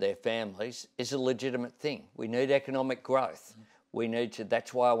themselves and for their families is a legitimate thing. We need economic growth. We need to,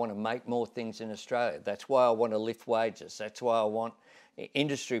 that's why I want to make more things in Australia. That's why I want to lift wages. That's why I want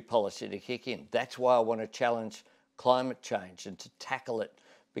industry policy to kick in. That's why I want to challenge climate change and to tackle it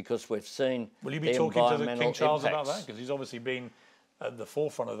because we've seen Will you be talking to the King Charles about that? Because he's obviously been at the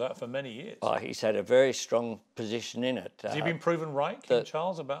forefront of that for many years. Oh, he's had a very strong position in it. Has he been proven right, King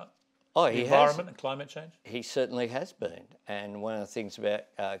Charles, about the he environment and climate change? He certainly has been. And one of the things about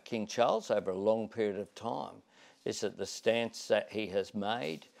King Charles over a long period of time is that the stance that he has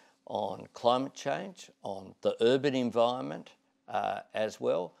made on climate change, on the urban environment as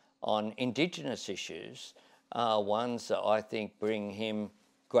well, on Indigenous issues, are ones that I think bring him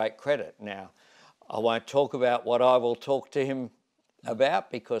great credit. Now, I won't talk about what I will talk to him about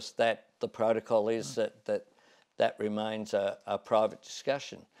because that the protocol is that remains a private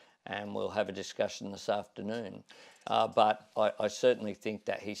discussion, and we'll have a discussion this afternoon. But I certainly think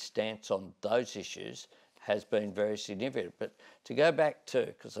that his stance on those issues has been very significant. But to go back to,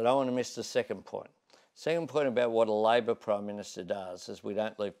 because I don't want to miss the second point about what a Labor Prime Minister does is we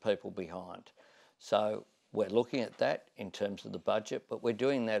don't leave people behind. So we're looking at that in terms of the budget, but we're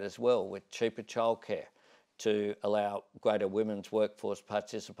doing that as well with cheaper childcare to allow greater women's workforce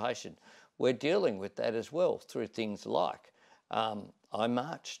participation. We're dealing with that as well through things like I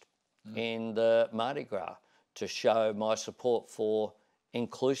marched in the Mardi Gras to show my support for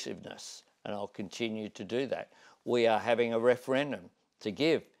inclusiveness, and I'll continue to do that. We are having a referendum to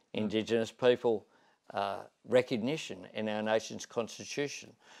give Indigenous people recognition in our nation's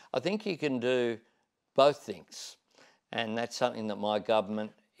constitution. I think you can do both things, and that's something that my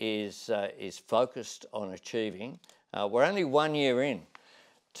government is focused on achieving. We're only 1 year in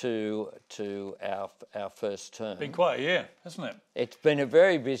to our first term. Been quite a year, hasn't it? It's been a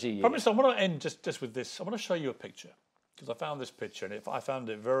very busy year. Prime Minister, I want to end just with this. I want to show you a picture because I found this picture and I found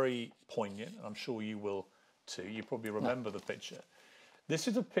it very poignant, and I'm sure you will too. You probably remember the picture. This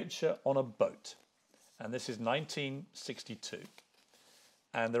is a picture on a boat, and this is 1962.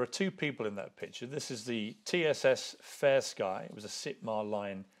 And there are two people in that picture. This is the TSS Fair Sky. It was a Sitmar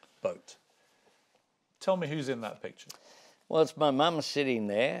Line boat. Tell me who's in that picture. Well, it's my mum sitting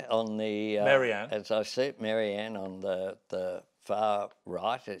there on the... Marianne. As I see it, Marianne on the far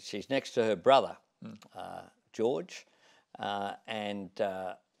right. She's next to her brother, George, and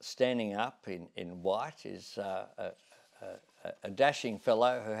standing up in white is a dashing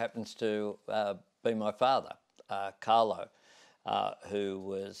fellow who happens to be my father, Carlo, who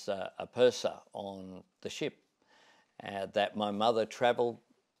was a purser on the ship that my mother travelled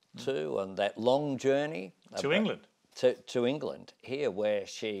to on that long journey. To England? To England, here, where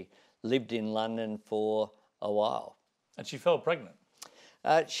she lived in London for a while. And she fell pregnant?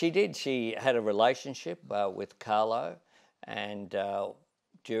 She did. She had a relationship with Carlo, and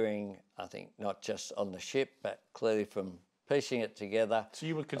during, I think, not just on the ship, but clearly from piecing it together. So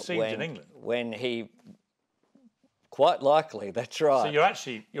you were conceived in England? When he... Quite likely, that's right.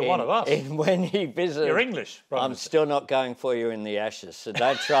 So you're one of us. When he visited... You're English, brother. I'm still not going for you in the ashes, so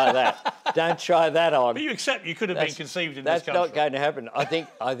don't try that. Don't try that on. But you accept you could have been conceived in this country. That's not going to happen. I think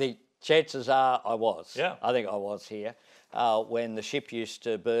chances are I was. Yeah. I think I was here when the ship used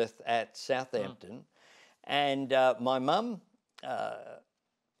to berth at Southampton. And my mum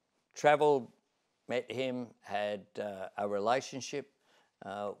travelled, met him, had a relationship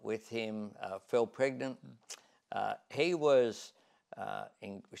with him, fell pregnant. He was,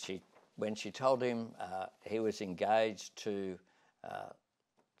 when she told him he was engaged to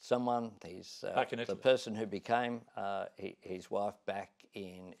someone, the person who became his wife back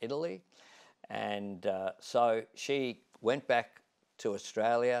in Italy. And so she went back to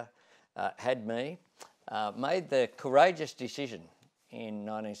Australia, had me, made the courageous decision in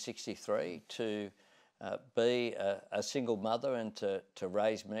 1963 to be a single mother and to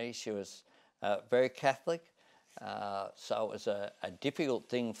raise me. She was very Catholic. So it was a difficult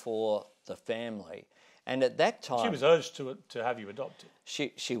thing for the family. And at that time... She was urged to have you adopted.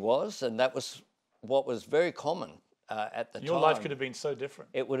 She was, and that was what was very common at the time. Your life could have been so different.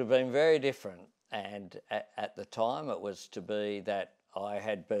 It would have been very different. And at the time it was to be that I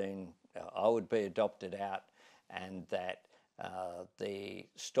would be adopted out, and that the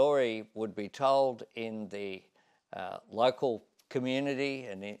story would be told in the local community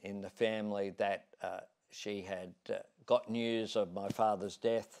and in the family that she had got news of my father's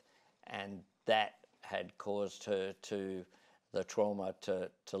death, and that had caused her to the trauma to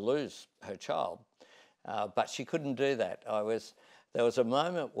lose her child. But she couldn't do that. There was a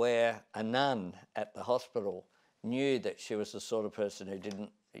moment where a nun at the hospital knew that she was the sort of person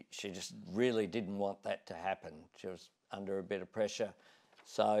she just really didn't want that to happen. She was under a bit of pressure.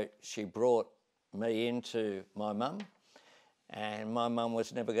 So she brought me into my mum, and my mum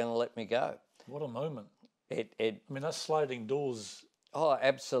was never going to let me go. What a moment. I mean, that's sliding doors. Oh,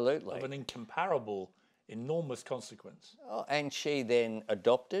 absolutely. Of an incomparable, enormous consequence. Oh, and she then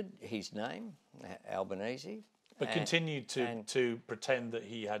adopted his name, Albanese. But continued to pretend that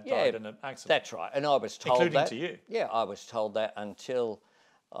he had died in an accident. That's right. And I was told that. Including to you. Yeah, I was told that until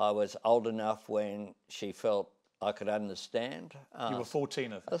I was old enough when she felt I could understand. You were 14,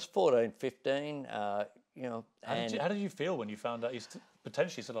 I think. I was 14, 15, you know. How did you feel when you found out he's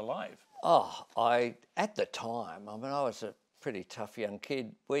potentially still alive? Oh, at the time, I mean, I was a pretty tough young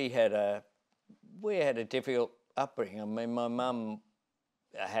kid. We had a difficult upbringing. I mean, my mum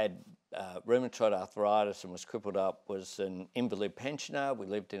had rheumatoid arthritis and was crippled up, was an invalid pensioner. We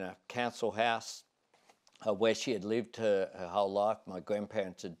lived in a council house where she had lived her whole life. My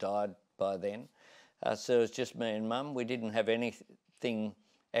grandparents had died by then. So it was just me and Mum. We didn't have anything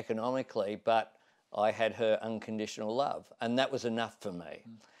economically, but I had her unconditional love, and that was enough for me.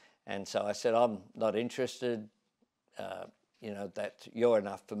 And so I said, I'm not interested, you know, that you're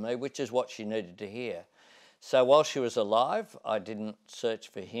enough for me, which is what she needed to hear. So while she was alive, I didn't search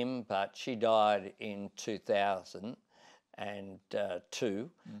for him, but she died in 2002.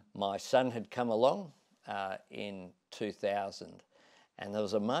 My son had come along in 2000, and there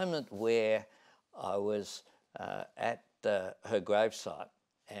was a moment where I was at her gravesite,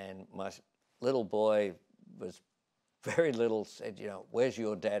 and my little boy was very little, said, you know, where's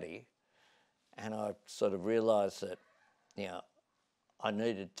your daddy? And I sort of realised that, you know, I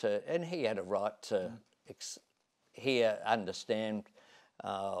needed to, and he had a right to understand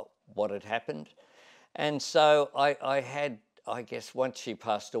what had happened. And so I had, I guess, once she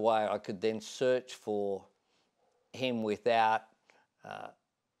passed away, I could then search for him without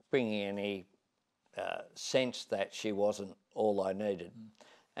bringing any sense that she wasn't all I needed.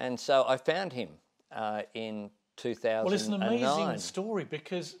 And so I found him in 2009. Well, it's an amazing story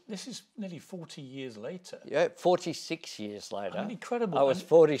because this is nearly 40 years later. Yeah, 46 years later. I mean, incredible. I was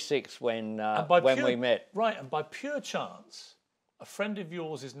 46 when we met. Right, and by pure chance, a friend of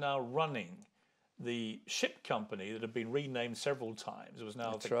yours is now running the ship company that had been renamed several times. It was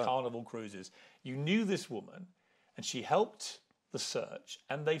now That's the right. Carnival Cruises. You knew this woman, and she helped the search,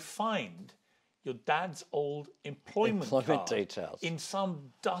 and they find your dad's old employment card details in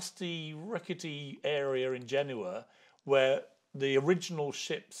some dusty, rickety area in Genoa where the original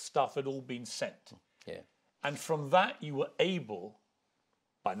ship's stuff had all been sent. Yeah. And from that, you were able,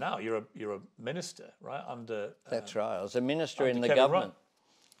 by now, you're a minister, right? Under That's right. I was a minister in the Kevin government. Rudd.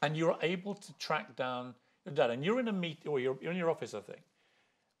 And you're able to track down your dad. And you're in a meet, or you're in your office, I think.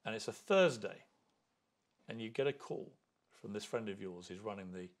 And it's a Thursday. And you get a call from this friend of yours who's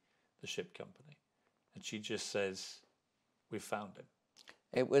running the ship company. And she just says, "We've found him."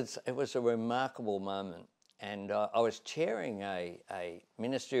 It was a remarkable moment. And I was chairing a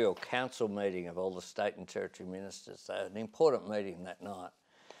ministerial council meeting of all the state and territory ministers, so an important meeting that night.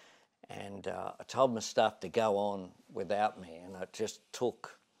 And I told my staff to go on without me, and it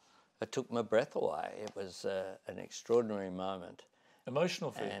took my breath away. It was an extraordinary moment.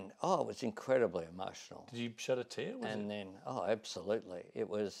 Emotional for you? And it was incredibly emotional. Did you shed a tear? Absolutely. It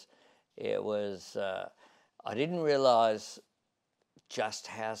was. I didn't realise just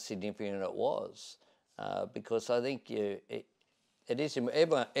how significant it was. Because I think it is,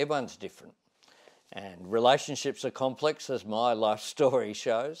 everyone's different, and relationships are complex, as my life story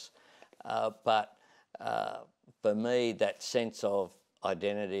shows. But for me, that sense of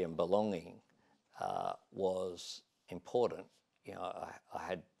identity and belonging was important. You know, I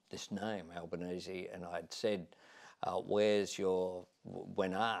had this name, Albanese, and I had said, "Where's your?"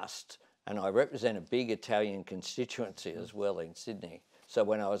 when asked, and I represent a big Italian constituency as well in Sydney. So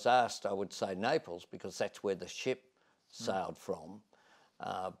when I was asked, I would say Naples because that's where the ship sailed from.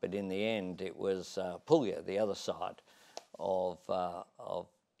 But in the end, it was Puglia, the other side of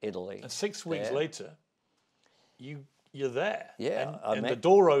Italy. And 6 weeks later, you're there. Yeah, and the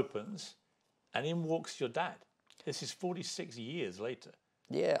door opens, and in walks your dad. This is 46 years later.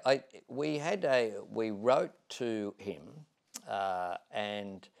 Yeah, we wrote to him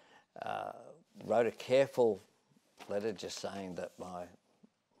and wrote a careful letter just saying that my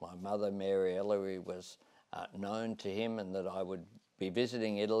mother, Mary Ellery, was known to him and that I would be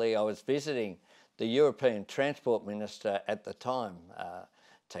visiting Italy. I was visiting the European Transport Minister at the time.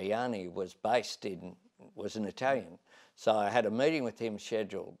 Tajani was was an Italian. So I had a meeting with him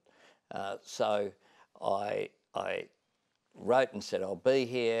scheduled. So I wrote and said, "I'll be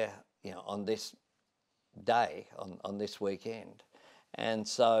here, on this day, on this weekend." And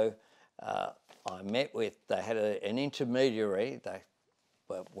so I met with, they had an intermediary. They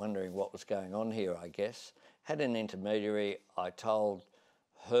were wondering what was going on here, I guess. Had an intermediary. I told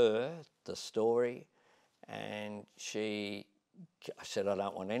her the story, and I said, "I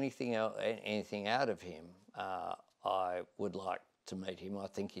don't want anything out of him. I would like to meet him. I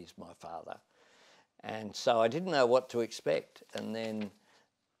think he's my father." And so I didn't know what to expect. And then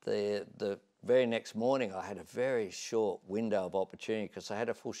the very next morning, I had a very short window of opportunity because I had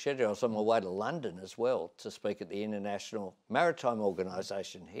a full schedule. I was on my way to London as well to speak at the International Maritime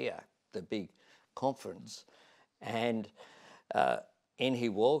Organisation here, the big conference. And in he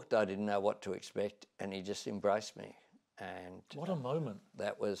walked. I didn't know what to expect, and he just embraced me. And what a moment.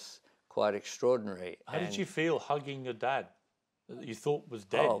 That was quite extraordinary. How did you feel hugging your dad that you thought was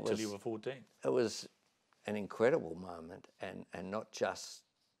dead until you were 14? It was an incredible moment, and not just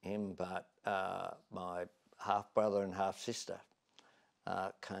him, but my half-brother and half-sister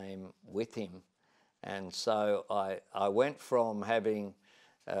came with him. And so I went from having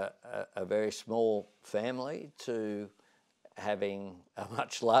a very small family to having a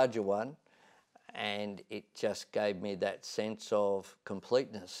much larger one, and it just gave me that sense of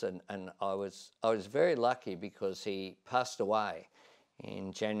completeness. And I was very lucky because he passed away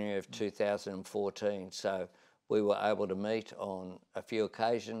in January of 2014. So we were able to meet on a few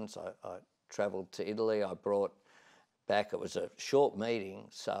occasions. I travelled to Italy. I brought back, it was a short meeting,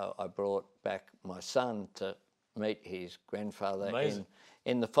 so I brought back my son to meet his grandfather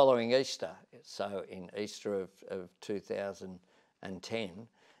in the following Easter. So in Easter of 2010.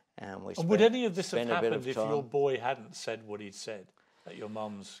 And would any of this have happened if your boy hadn't said what he'd said at your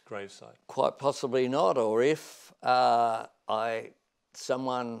mum's graveside? Quite possibly not, or if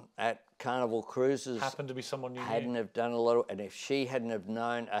someone at Carnival Cruises happened to be someone you hadn't knew. have done a lot of, and if she hadn't have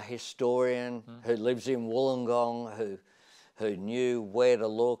known a historian who lives in Wollongong, who knew where to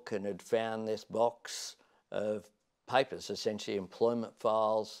look and had found this box of papers, essentially employment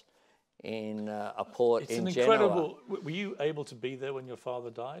files, in a port in Genoa. It's incredible. Were you able to be there when your father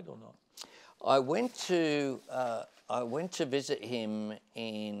died or not? I went to visit him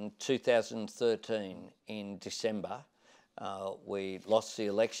in 2013 in December. We lost the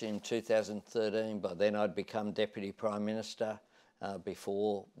election in 2013. By then I'd become Deputy Prime Minister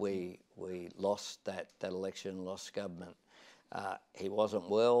before we lost that election, lost government. He wasn't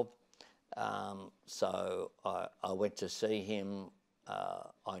well, so I went to see him.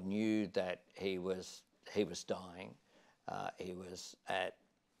 I knew that he was dying. He was at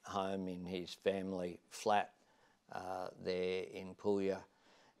home in his family flat there in Puglia,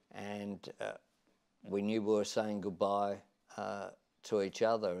 and we knew we were saying goodbye to each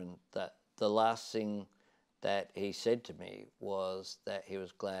other, and that the last thing that he said to me was that he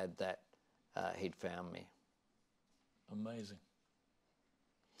was glad that he'd found me. Amazing.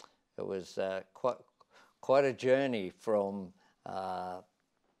 It was quite a journey from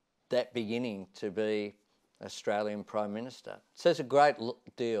that beginning to be Australian Prime Minister. It says a great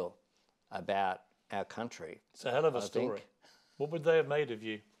deal about our country. It's a hell of a I story. think. What would they have made of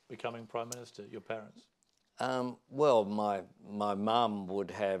you becoming Prime Minister, your parents? Well, my mum would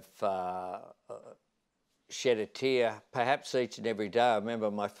have shed a tear perhaps each and every day. I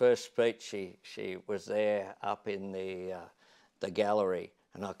remember my first speech, she was there up in the gallery,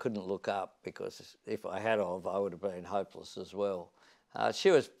 and I couldn't look up because if I had of, I would have been hopeless as well.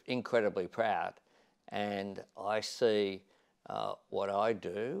 She was incredibly proud, and I see what I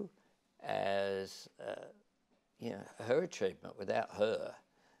do as her achievement. Without her,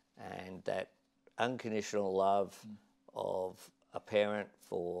 and that unconditional love of a parent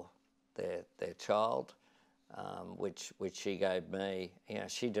for their child, which she gave me.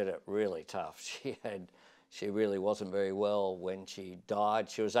 She did it really tough. She really wasn't very well when she died.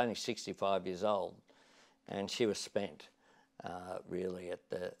 She was only 65 years old, and she was spent really at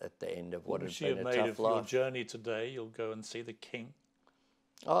the end of what had been a tough life. What would she have made of your journey today? You'll go and see the King.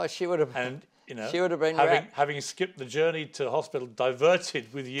 Oh, she would have. And she would have been having skipped the journey to hospital,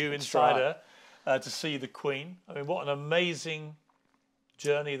 diverted with you inside her to see the Queen. I mean, what an amazing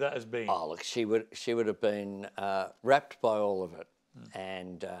journey that has been. Oh, look, she would have been wrapped by all of it,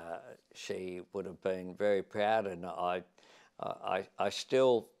 and she would have been very proud. And I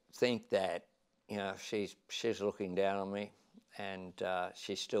still think that she's looking down on me, and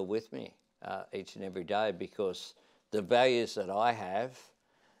she's still with me each and every day, because the values that I have,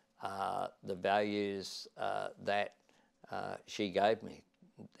 the values that she gave me.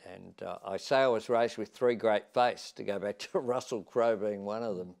 And I say I was raised with three great faiths, to go back to Russell Crowe being one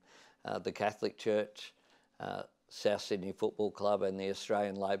of them: the Catholic Church, South Sydney Football Club, and the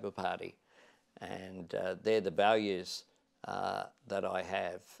Australian Labor Party. And they're the values that I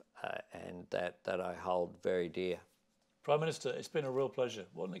have and that I hold very dear. Prime Minister, it's been a real pleasure.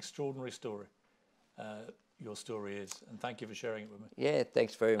 What an extraordinary story your story is, and thank you for sharing it with me. Yeah,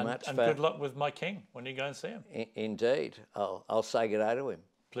 thanks very much. And good luck with my King when you go and see him. Indeed. I'll say good day to him.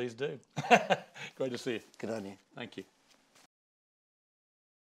 Please do. Great to see you. Good on you. Thank you.